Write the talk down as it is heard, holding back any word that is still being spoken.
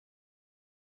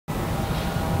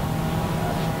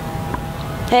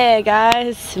Hey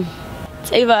guys,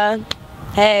 it's Ava.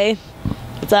 Hey,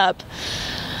 what's up?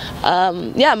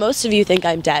 Yeah, most of you think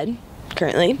I'm dead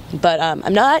currently, but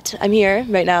I'm not. I'm here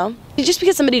right now. Just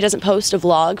because somebody doesn't post a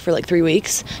vlog for like 3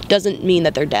 weeks doesn't mean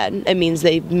that they're dead. It means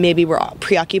they maybe were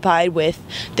preoccupied with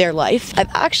their life. I've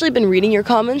actually been reading your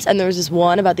comments, and there was this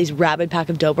one about these rabid pack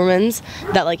of Dobermans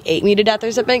that like ate me to death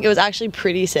or something. It was actually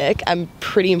pretty sick. I'm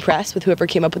pretty impressed with whoever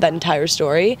came up with that entire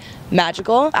story.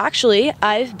 Magical. Actually,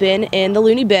 I've been in the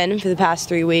loony bin for the past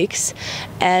 3 weeks,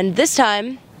 and this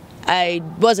time I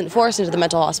wasn't forced into the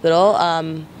mental hospital.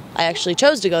 I actually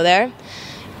chose to go there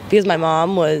because my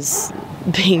mom was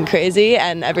being crazy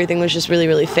and everything was just really,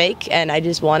 really fake, and I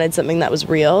just wanted something that was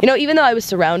real. You know, even though I was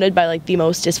surrounded by like the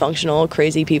most dysfunctional,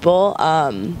 crazy people,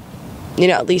 you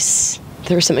know, at least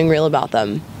there was something real about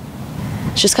them.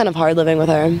 It's just kind of hard living with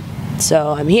her. So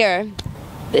I'm here.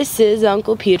 This is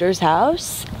Uncle Peter's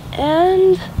house,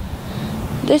 and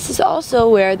this is also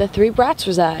where the 3 brats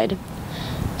reside.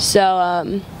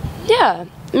 So, yeah.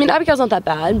 I mean, Abigail's not that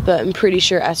bad, but I'm pretty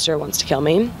sure Esther wants to kill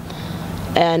me.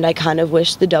 And I kind of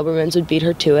wish the Dobermans would beat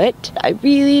her to it. I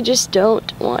really just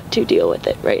don't want to deal with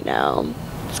it right now.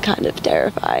 It's kind of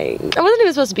terrifying. I wasn't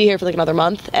even supposed to be here for like another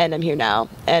month, and I'm here now.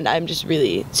 And I'm just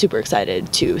really super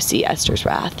excited to see Esther's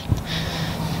wrath.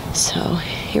 So,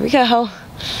 here we go.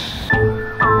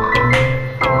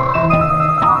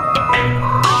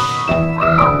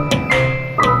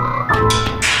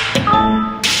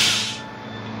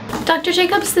 Dr.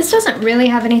 Jacobs, this doesn't really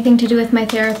have anything to do with my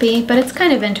therapy, but it's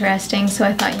kind of interesting, so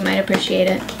I thought you might appreciate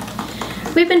it.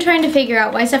 We've been trying to figure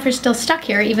out why Zephyr's still stuck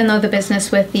here, even though the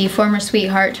business with the former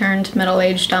sweetheart turned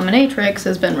middle-aged dominatrix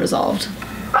has been resolved.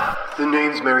 The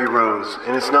name's Mary Rose,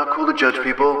 and it's not cool to judge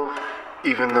people,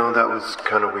 even though that was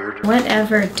kind of weird.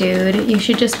 Whatever, dude. You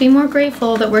should just be more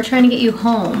grateful that we're trying to get you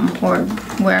home, or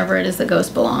wherever it is that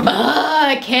ghosts belong.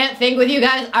 I can't think with you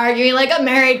guys arguing like a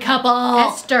married couple.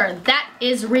 Esther, that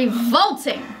is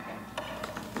revolting.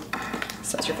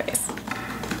 Such your face.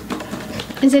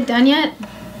 Is it done yet?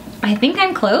 I think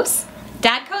I'm close.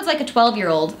 Dad code's like a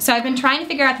 12-year-old, so I've been trying to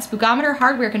figure out the spookometer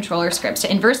hardware controller scripts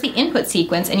to inverse the input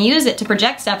sequence and use it to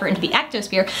project Zephyr into the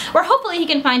ectosphere, where hopefully he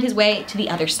can find his way to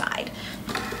the other side.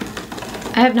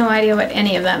 I have no idea what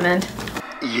any of that meant.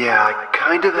 Yeah, I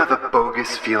kind of have a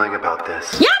bogus feeling about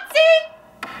this.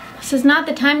 Yahtzee! This is not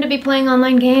the time to be playing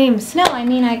online games. No, I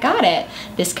mean, I got it.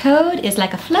 This code is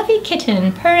like a fluffy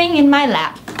kitten purring in my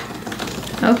lap.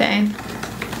 Okay.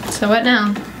 So what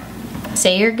now?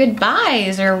 Say your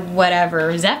goodbyes or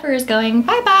whatever. Zephyr is going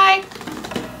bye-bye.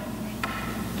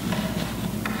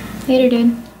 Later,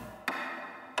 dude.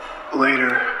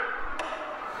 Later.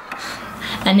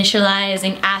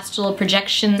 Initializing astral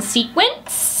projection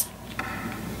sequence.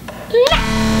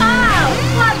 Oh,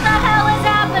 what the hell is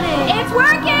happening? It's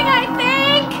working, I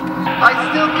think! I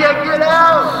still can't get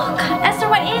out! God, Esther,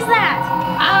 what is that?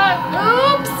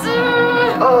 Oops!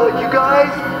 You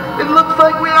guys, it looks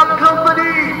like we have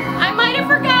company! I might have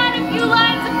forgotten a few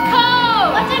lines of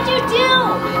code! What did you do?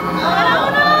 I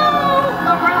don't know!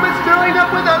 The room is filling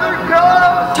up with other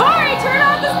ghosts! Tori, turn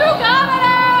on the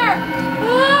spookometer!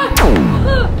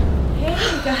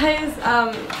 Hey guys,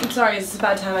 I'm sorry, this is a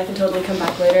bad time. I can totally come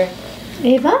back later.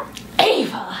 Ava?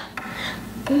 Ava!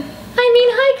 I mean,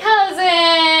 hi,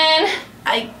 cousin!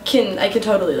 I can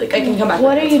totally, like, I can come back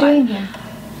What later. are you doing here?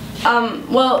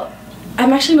 Well,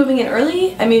 I'm actually moving in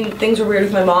early. I mean, things were weird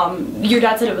with my mom. Your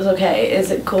dad said it was okay. Is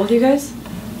it cool with you guys?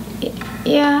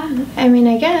 Yeah, I mean,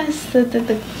 I guess.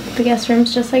 The guest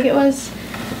room's just like it was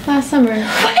last summer.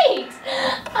 Wait!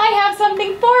 I have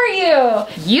something for you!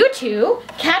 You two,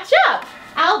 catch up!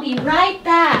 I'll be right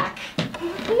back.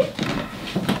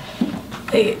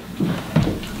 Hey.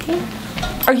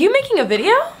 Are you making a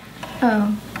video?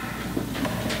 Oh.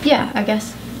 Yeah, I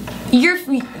guess. You're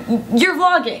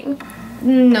vlogging.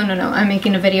 No. I'm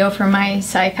making a video for my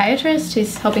psychiatrist.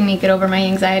 He's helping me get over my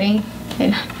anxiety.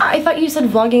 And I thought you said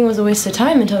vlogging was a waste of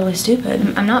time and totally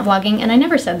stupid. I'm not vlogging, and I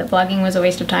never said that vlogging was a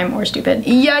waste of time or stupid.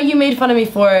 Yeah, you made fun of me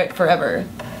for it forever.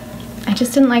 I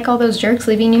just didn't like all those jerks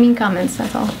leaving you mean comments,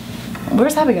 that's all.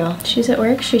 Where's Abigail? She's at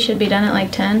work. She should be done at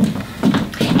like 10.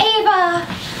 Ava!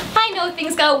 I know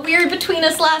things got weird between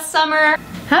us last summer.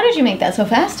 How did you make that so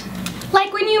fast?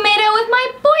 Like when you made out with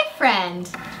my boyfriend.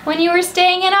 When you were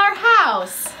staying in our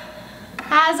house.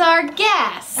 As our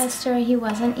guest. Esther, he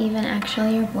wasn't even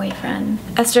actually your boyfriend.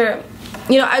 Esther,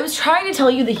 you know, I was trying to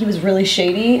tell you that he was really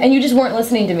shady, and you just weren't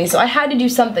listening to me, so I had to do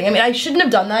something. I mean, I shouldn't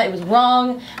have done that. It was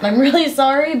wrong, and I'm really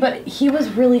sorry, but he was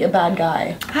really a bad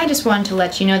guy. I just wanted to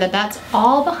let you know that that's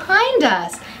all behind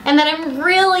us, and that I'm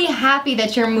really happy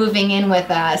that you're moving in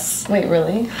with us. Wait,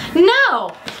 really?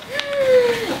 No!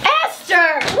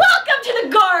 Esther! Welcome to to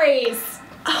the Goreys!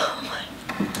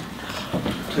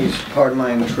 Please pardon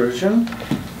my intrusion.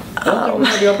 I don't think we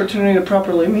had the opportunity to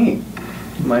properly meet.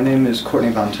 My name is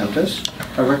Courtney von Tempest.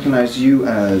 I recognize you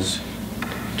as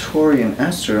Tori and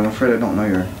Esther. I'm afraid I don't know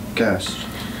your guest.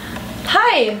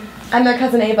 Hi, I'm their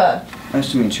cousin Ava.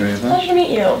 Nice to meet you, Ava. Pleasure to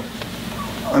meet you.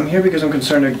 I'm here because I'm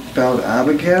concerned about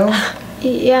Abigail.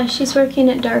 Yeah, she's working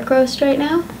at Dark Roast right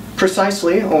now.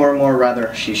 Precisely, or more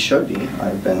rather, she should be.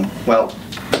 I've been, well,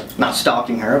 not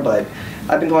stalking her, but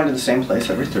I've been going to the same place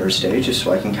every Thursday just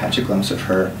so I can catch a glimpse of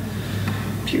her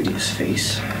beauteous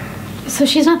face. So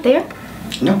she's not there?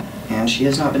 No, and she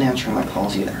has not been answering my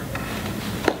calls either.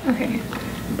 Okay,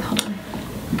 hold on.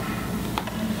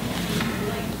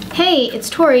 Hey, it's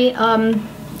Tori.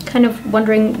 Kind of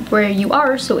wondering where you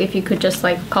are, so if you could just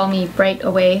like call me right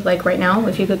away, like right now,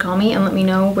 if you could call me and let me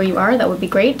know where you are, that would be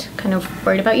great. Kind of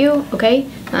worried about you, okay?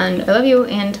 And I love you,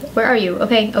 and where are you?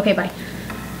 Okay, okay, bye.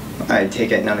 I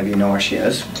take it none of you know where she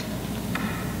is.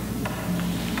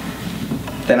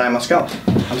 Then I must go.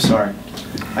 I'm sorry.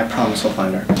 I promise I'll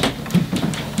find her.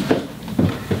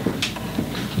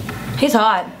 He's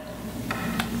hot.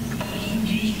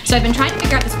 So I've been trying to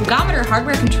figure out this Bugometer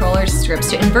hardware controller scripts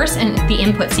to inverse in the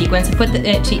input sequence and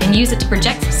and use it to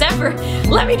project Zephyr.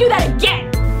 Let me do that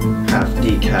again! Half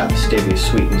decaf, stevia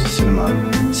sweetened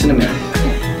cinnamon,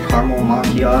 caramel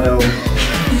macchiato,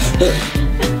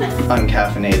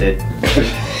 uncaffeinated.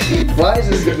 Why is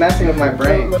this messing with my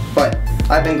brain? But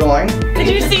I've been going. Did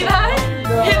you see that?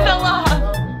 Hit the lock.